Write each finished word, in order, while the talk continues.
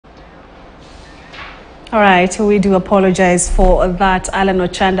All right, we do apologize for that. Alan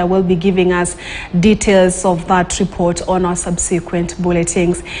Ochanda will be giving us details of that report on our subsequent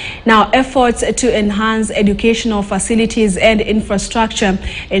bulletins. Now, efforts to enhance educational facilities and infrastructure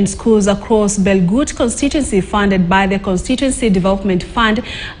in schools across Belgut constituency funded by the Constituency Development Fund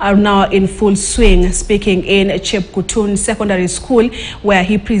are now in full swing. Speaking in Chepkutun Secondary School, where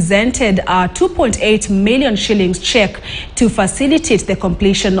he presented a 2.8 million shillings check to facilitate the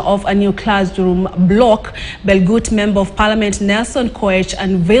completion of a new classroom block, Belgut Member of Parliament Nelson Koech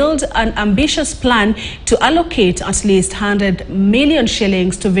unveiled an ambitious plan to allocate at least 100 million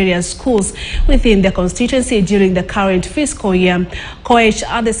shillings to various schools within the constituency during the current fiscal year. Koech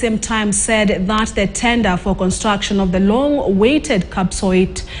at the same time said that the tender for construction of the long-awaited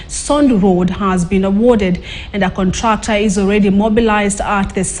Kapsoit Sond Road has been awarded and a contractor is already mobilized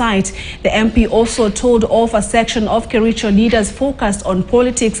at the site. The MP also told off a section of Kericho leaders focused on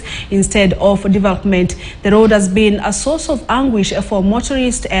politics instead of development. The road has been a source of anguish for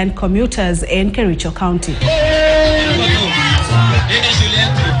motorists and commuters in Kericho County.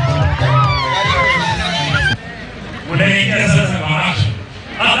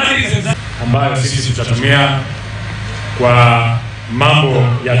 Ambayo sisi tutatumia kwa mambo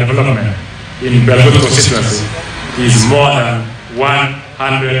ya development in Belgut constituency is more than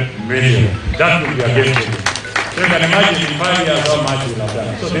 100 million. That would be a game changer. So you can imagine in 5 years how much we'll have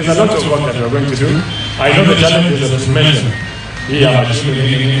done. So there's a lot of work that we're going to do. I know the challenges that you mentioned. Here, I'm actually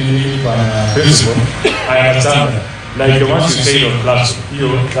principle. I understand that. Like the ones you say of class,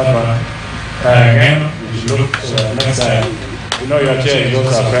 that one. Again, we should look next time. You know, your chair is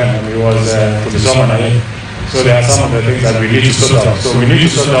also a friend, and he was from the summer. So there are some of the things that we need to sort out. So we need to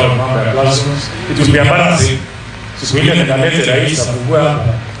sort out the classrooms. It will be embarrassing. So we can get the rais akubwa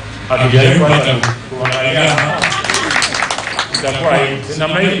akijaribu hata kuangalia itakuwa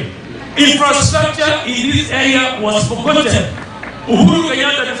namna hii. Infrastructure in this area was forgotten. Uhuru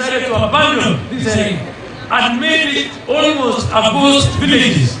Kenyatta decided to abandon this area and made it almost a ghost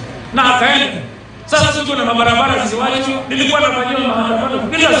villages. Na akaenda. Sasa tuko na mabarabara ziwacho, nilikuwa nafanyia maandamano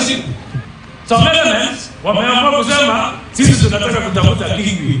kila siku. Some elements wameamua kusema sisi tunataka kutafuta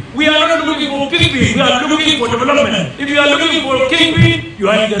kingpin. We are not looking for kingpin, we are looking for development. If you are looking for kingpin, you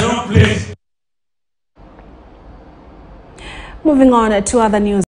are in the wrong place. Moving on to other news.